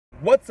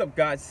What's up,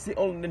 guys? It's the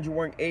only ninja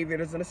wearing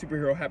aviators and a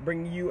superhero hat,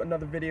 bringing you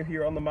another video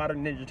here on the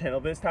Modern Ninja channel.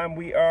 This time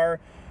we are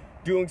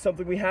doing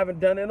something we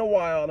haven't done in a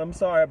while, and I'm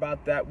sorry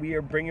about that. We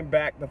are bringing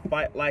back the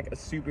Fight Like a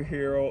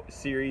Superhero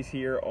series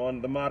here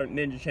on the Modern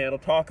Ninja channel,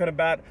 talking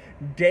about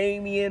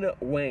Damian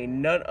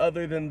Wayne, none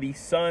other than the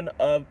son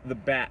of the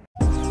Bat.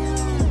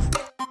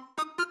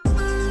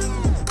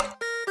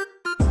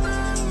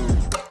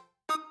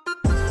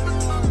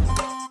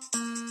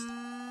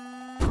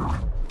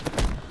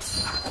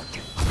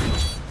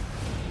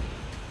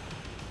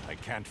 I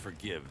can't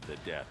forgive the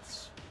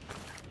deaths.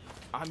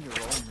 I'm your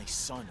only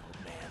son,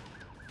 old man.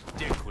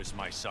 Dick was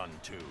my son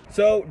too.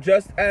 So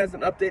just as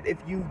an update, if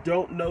you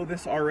don't know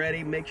this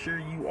already, make sure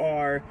you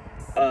are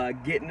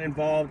getting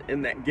involved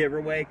in that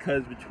giveaway,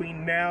 because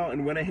between now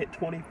and when I hit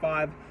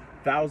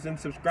 25,000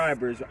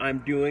 subscribers, I'm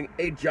doing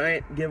a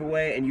giant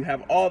giveaway, and you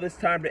have all this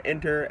time to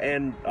enter,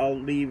 and I'll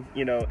leave,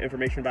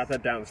 information about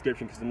that down in the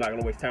description, because I'm not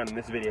going to waste time in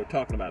this video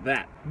talking about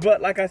that.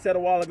 But like I said a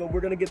while ago,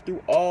 we're going to get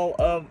through all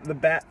of the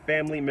Bat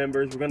family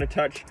members. We're going to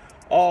touch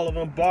all of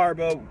them.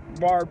 Barbara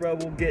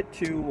we'll get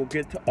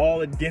to all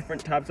the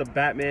different types of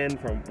Batman,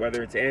 from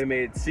whether it's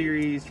animated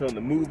series, from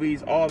the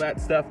movies, all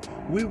that stuff.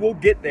 We will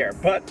get there,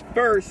 but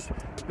first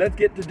let's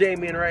get to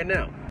Damian right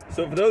now.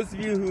 So for those of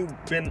you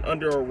who've been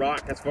under a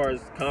rock as far as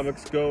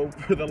comics go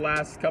for the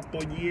last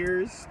couple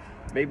years,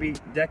 maybe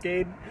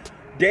decade,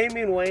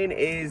 Damian Wayne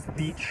is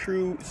the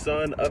true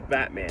son of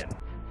Batman.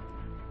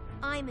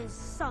 I'm his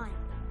son.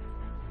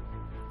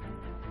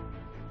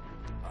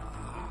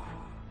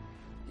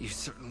 You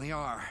certainly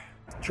are.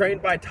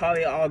 Trained by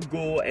Talia al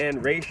Ghul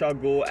and Ra's al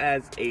Ghul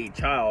as a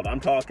child, I'm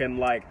talking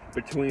like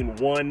between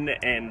 1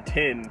 and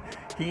 10,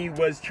 he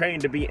was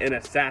trained to be an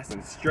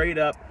assassin, straight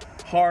up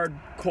hard,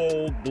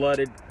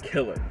 cold-blooded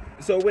killer.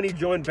 So when he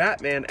joined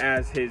Batman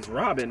as his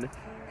Robin,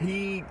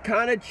 he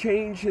kind of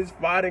changed his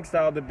fighting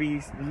style to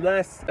be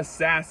less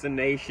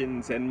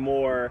assassinations and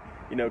more,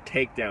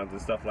 takedowns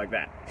and stuff like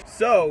that.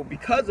 So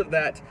because of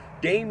that,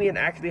 Damian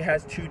actually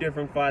has two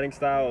different fighting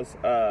styles,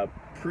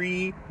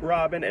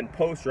 pre-Robin and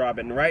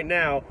post-Robin. Right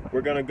now,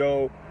 we're gonna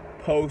go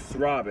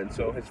post-Robin,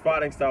 so his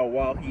fighting style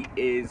while he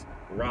is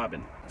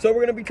Robin. So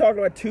we're gonna be talking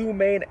about two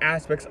main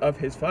aspects of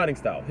his fighting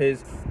style.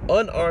 His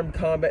unarmed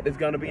combat is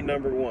gonna be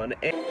number one.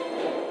 And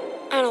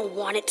I don't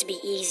want it to be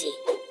easy.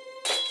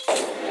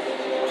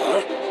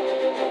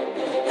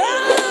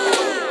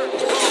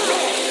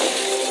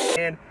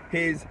 And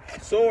his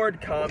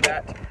sword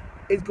combat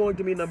is going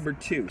to be number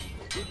two.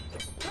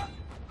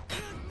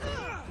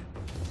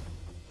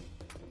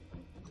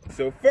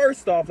 So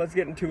first off, let's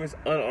get into his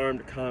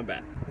unarmed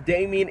combat.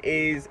 Damian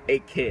is a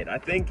kid. I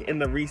think in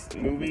the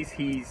recent movies,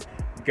 he's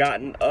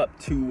gotten up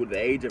to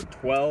the age of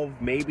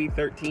 12, maybe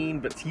 13,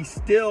 but he's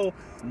still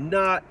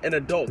not an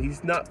adult.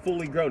 He's not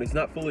fully grown. He's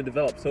not fully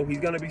developed. So he's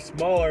going to be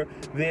smaller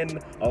than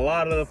a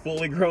lot of the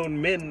fully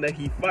grown men that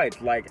he fights,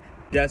 like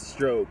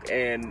Deathstroke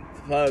and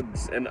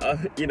thugs and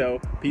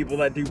people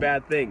that do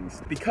bad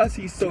things. Because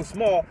he's so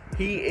small,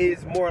 he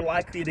is more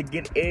likely to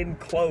get in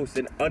close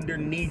and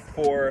underneath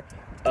for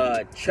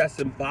chest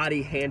and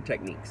body hand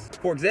techniques.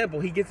 For example,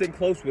 he gets in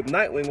close with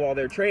Nightwing while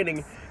they're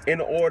training in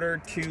order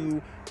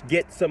to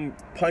get some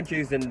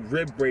punches and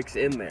rib breaks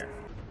in there.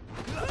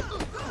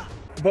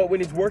 But when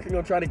he's working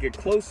on trying to get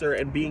closer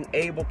and being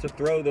able to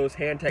throw those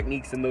hand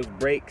techniques and those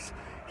breaks,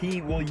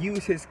 he will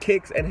use his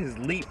kicks and his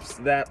leaps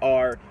that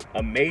are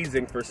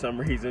amazing for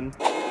some reason.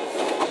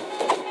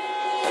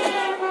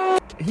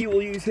 He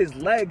will use his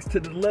legs to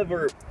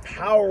deliver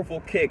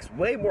powerful kicks,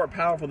 way more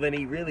powerful than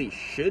he really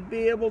should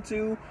be able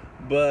to,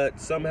 but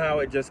somehow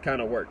it just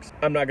kind of works.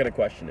 I'm not going to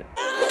question it.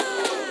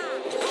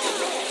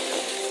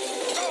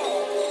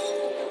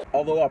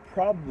 Although I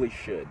probably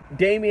should.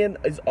 Damian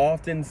is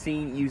often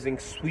seen using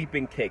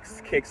sweeping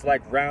kicks, kicks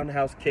like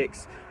roundhouse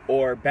kicks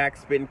or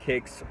backspin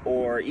kicks,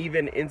 or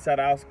even inside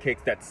out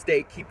kicks that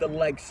keep the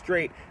leg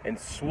straight and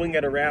swing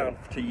it around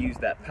to use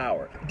that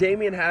power.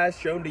 Damian has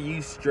shown to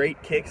use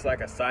straight kicks like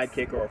a side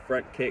kick or a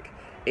front kick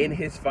in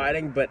his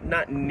fighting, but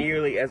not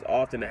nearly as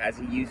often as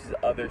he uses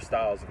other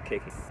styles of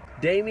kicking.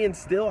 Damian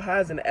still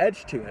has an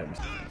edge to him.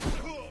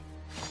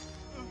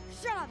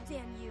 Shut up,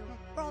 damn you,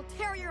 or I'll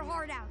tear your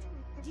heart out.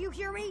 Do you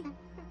hear me?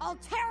 I'll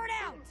tear it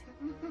out!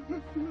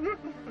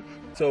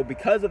 So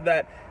because of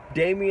that,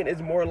 Damian is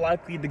more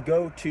likely to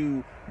go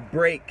to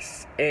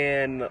breaks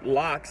and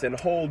locks and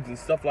holds and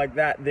stuff like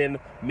that than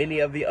many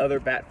of the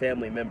other Bat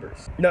family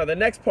members. Now, the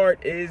next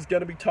part is going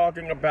to be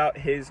talking about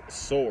his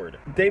sword.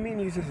 Damian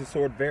uses his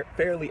sword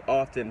fairly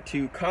often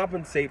to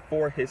compensate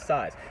for his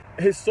size.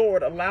 His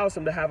sword allows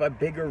him to have a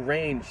bigger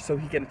range so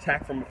he can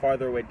attack from a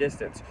farther away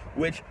distance,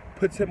 which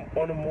puts him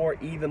on a more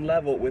even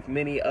level with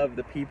many of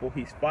the people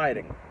he's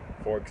fighting.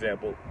 For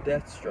example,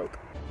 Deathstroke.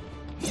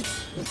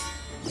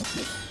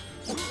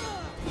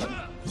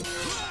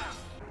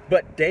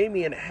 But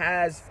Damian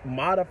has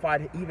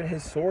modified even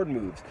his sword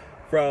moves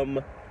from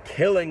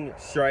killing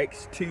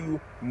strikes to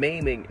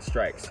maiming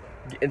strikes.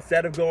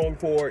 Instead of going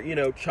for,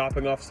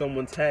 chopping off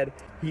someone's head,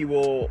 he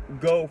will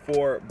go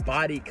for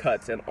body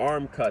cuts and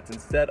arm cuts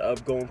instead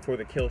of going for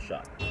the kill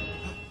shot.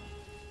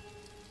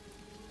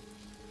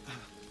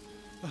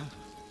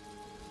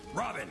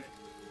 Robin!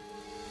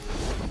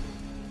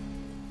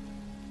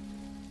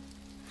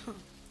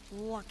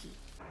 Lucky.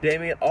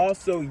 Damian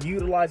also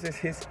utilizes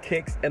his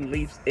kicks and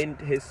leaps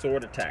into his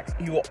sword attacks.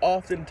 He will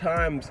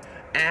oftentimes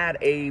add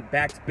a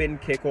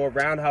backspin kick or a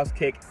roundhouse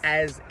kick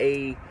as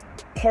a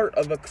part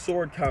of a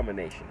sword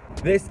combination.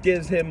 This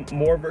gives him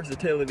more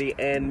versatility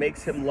and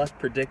makes him less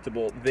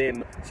predictable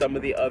than some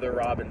of the other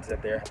Robins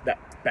that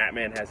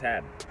Batman has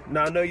had.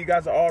 Now I know you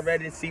guys are all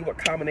ready to see what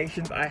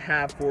combinations I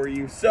have for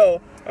you,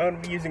 so I'm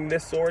going to be using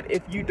this sword.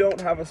 If you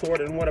don't have a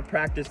sword and want to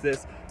practice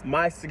this,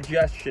 my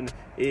suggestion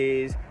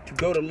is to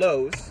go to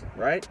Lowe's,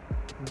 right?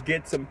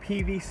 Get some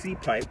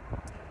PVC pipe,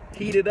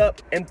 heat it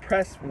up, and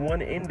press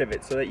one end of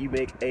it so that you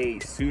make a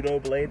pseudo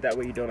blade. That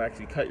way you don't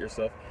actually cut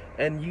yourself,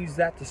 and use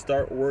that to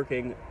start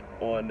working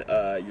on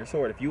your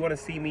sword. If you want to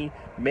see me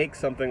make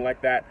something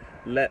like that,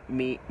 let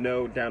me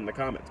know down in the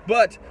comments.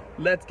 But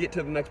let's get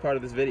to the next part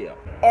of this video.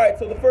 Alright,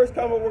 so the first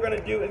combo we're going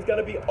to do is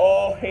going to be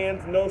all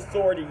hands, no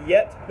sword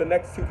yet. The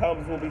next two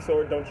combos will be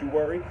sword, don't you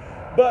worry.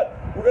 But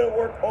we're going to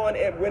work on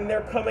it when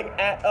they're coming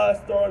at us,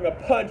 throwing a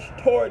punch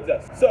towards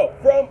us. So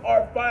from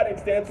our fighting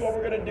stance, what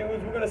we're going to do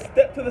is we're going to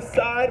step to the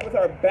side with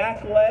our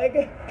back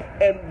leg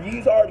and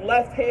use our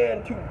left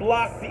hand to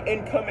block the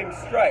incoming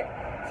strike.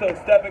 So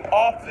stepping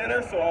off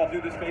center, so I'll do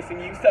this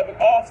facing you, stepping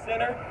off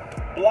center,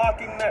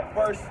 blocking that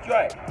first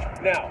strike.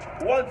 Now,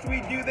 once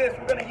we do this,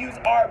 we're going to use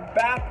our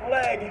back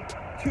leg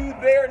to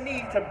their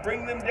knee to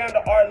bring them down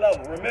to our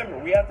level. Remember,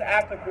 we have to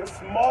act like we're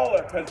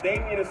smaller because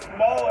Damian is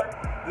smaller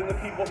than the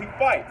people he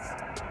fights.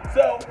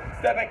 So,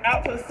 stepping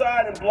out to the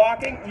side and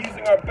blocking,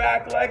 using our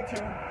back leg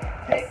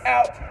to take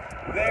out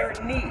their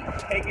knee,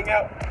 taking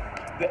out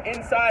the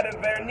inside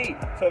of their knee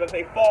so that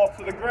they fall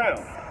to the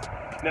ground.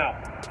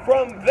 Now,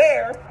 from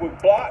there, with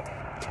block,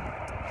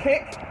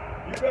 kick,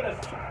 you're going to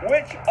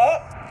switch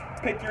up,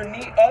 pick your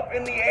knee up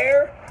in the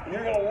air, and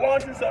you're going to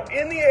launch yourself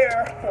in the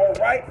air for a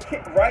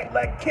right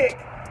leg kick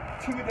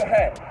to the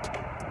head.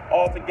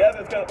 All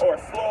together, it's going to, or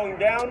slowing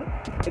down,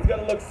 it's going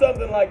to look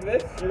something like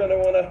this. You're going to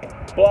want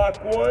to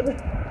block one,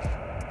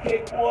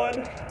 kick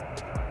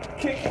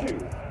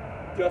two,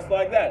 just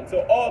like that. And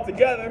so all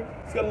together,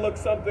 it's going to look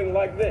something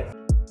like this.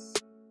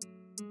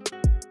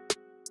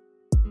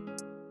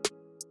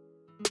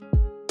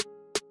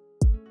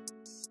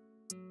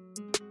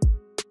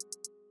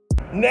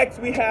 Next,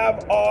 we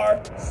have our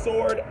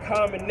sword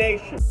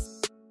combination.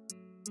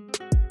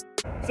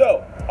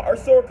 So, our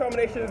sword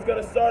combination is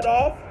going to start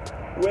off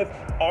with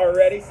our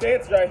ready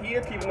stance right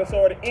here, keeping the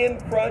sword in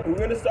front. We're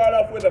going to start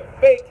off with a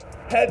fake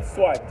head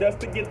swipe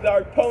just to get our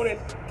opponent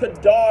to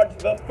dodge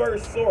the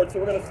first sword. So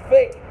we're going to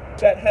fake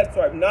that head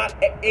swipe, not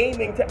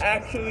aiming to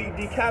actually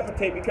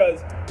decapitate,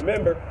 because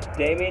remember,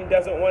 Damian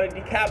doesn't want to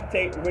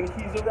decapitate when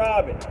he's a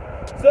Robin.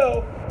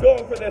 So,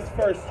 going for this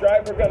first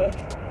strike, we're going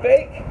to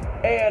fake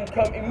and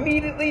come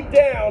immediately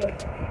down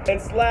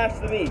and slash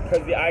the knee,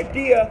 because the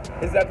idea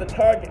is that the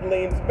target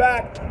leans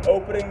back,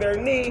 opening their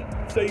knee,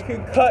 so you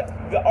can cut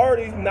the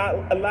arteries, not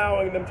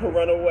allowing them to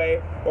run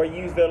away or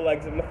use their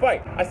legs in the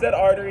fight. I said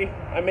artery,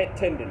 I meant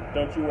tendon,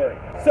 don't you worry.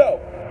 So,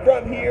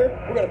 from here,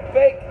 we're going to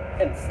fake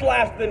and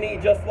slash the knee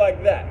just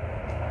like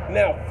that.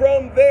 Now,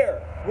 from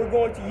there, we're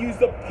going to use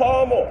the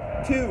pommel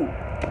to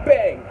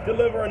bang,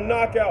 deliver a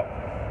knockout,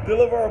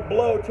 deliver a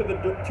blow to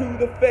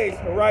the face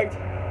right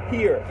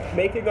here,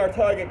 making our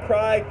target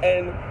cry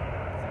and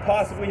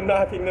possibly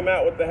knocking them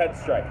out with the head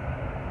strike.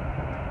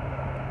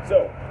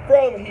 So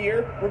from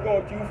here, we're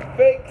going to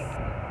fake,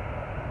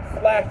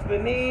 slash the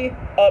knee,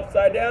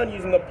 upside down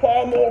using the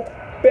pommel,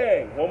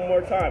 bang, one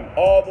more time.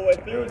 All the way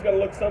through. It's going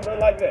to look something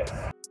like this.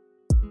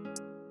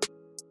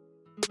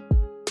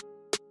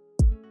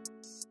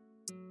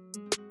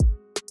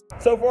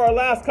 So for our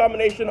last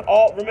combination,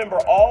 remember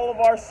all of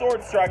our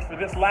sword strikes for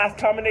this last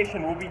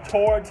combination will be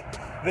towards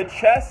the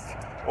chest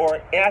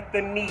or at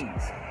the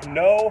knees.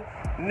 No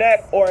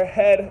neck or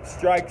head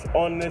strikes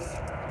on this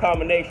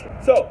combination.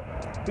 So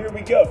here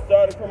we go.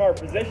 Starting from our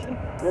position,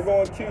 we're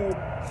going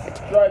to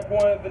strike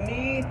one at the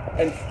knee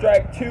and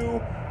strike two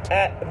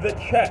at the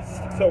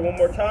chest. So one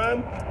more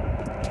time.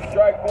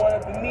 Strike one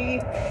at the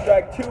knee,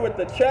 strike two at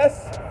the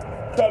chest.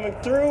 Coming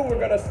through, we're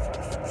going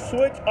to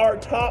switch our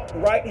top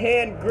right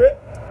hand grip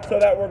so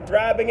that we're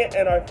grabbing it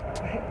and our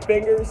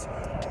fingers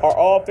are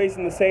all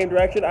facing the same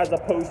direction as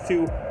opposed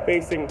to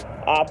facing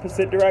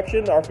opposite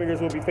directions. Our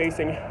fingers will be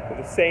facing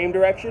the same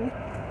direction.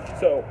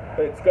 So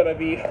it's going to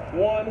be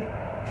 1,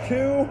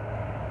 2,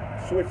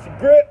 switch the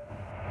grip.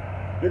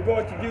 You're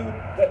going to do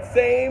that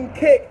same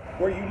kick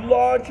where you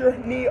launch your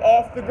knee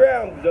off the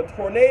ground, the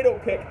tornado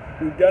kick.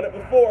 We've done it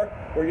before,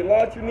 where you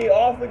launch your knee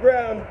off the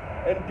ground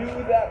and do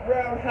that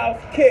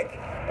roundhouse kick,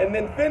 and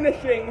then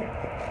finishing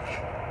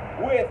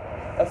with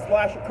a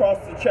slash across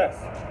the chest.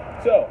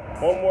 So,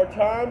 one more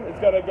time, it's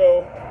gonna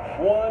go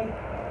 1,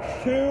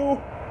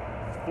 2,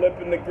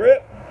 flipping the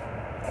grip,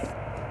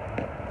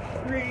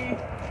 3,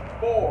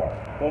 4.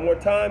 One more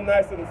time,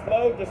 nice and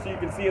slow, just so you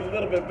can see it a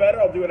little bit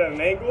better. I'll do it at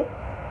an angle.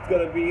 It's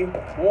gonna be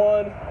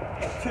 1,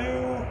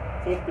 2,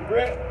 flip the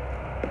grip,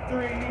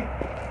 3,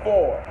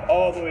 4.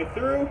 All the way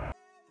through.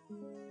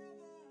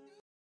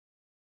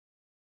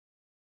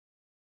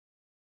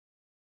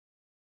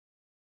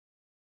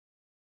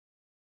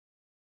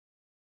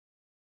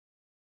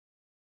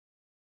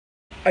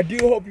 I do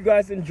hope you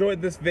guys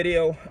enjoyed this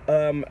video.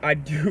 I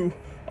do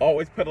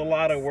always put a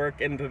lot of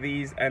work into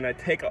these, and they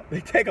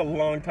take a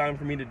long time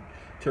for me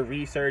to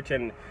research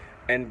and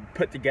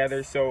put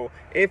together. So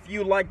if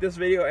you like this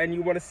video and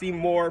you want to see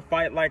more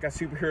fight like a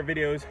superhero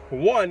videos,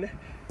 one,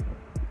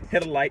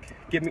 hit a like,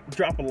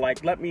 drop a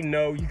like, let me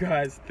know you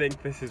guys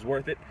think this is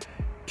worth it.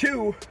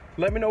 Two,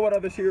 let me know what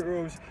other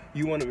heroes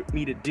you want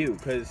me to do,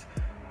 because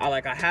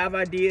I have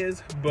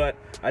ideas, but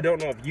I don't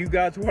know if you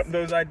guys want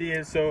those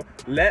ideas. So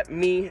let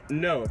me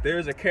know if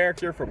there's a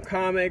character from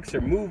comics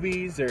or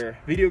movies or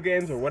video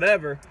games or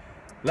whatever.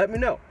 Let me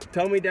know.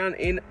 Tell me down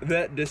in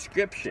the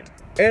description.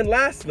 And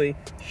lastly,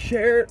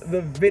 share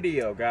the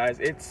video, guys.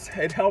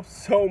 It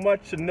helps so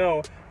much to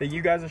know that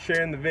you guys are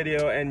sharing the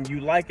video and you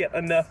like it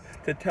enough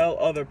to tell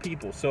other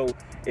people. So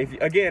if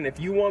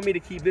you want me to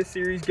keep this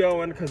series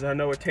going, because I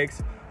know it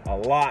takes a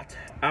lot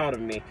out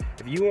of me,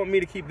 if you want me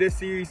to keep this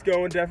series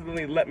going,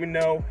 definitely let me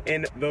know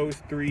in those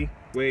 3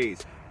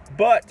 ways.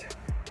 But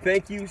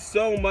thank you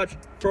so much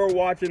for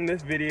watching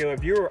this video.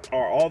 If you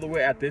are all the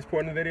way at this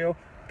point in the video,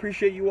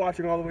 appreciate you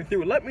watching all the way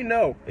through. Let me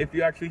know if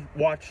you actually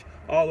watch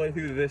all the way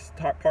through this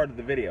part of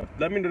the video.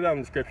 Let me know down in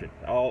the description.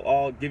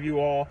 I'll give you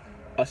all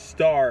a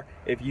star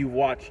if you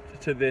watched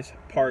to this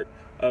part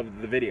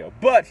of the video.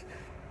 But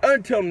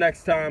until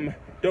next time,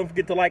 don't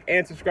forget to like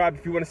and subscribe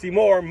if you want to see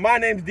more. My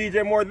name's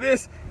DJ Moore.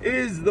 This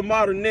is the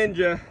Modern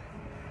Ninja,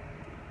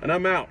 and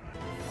I'm out.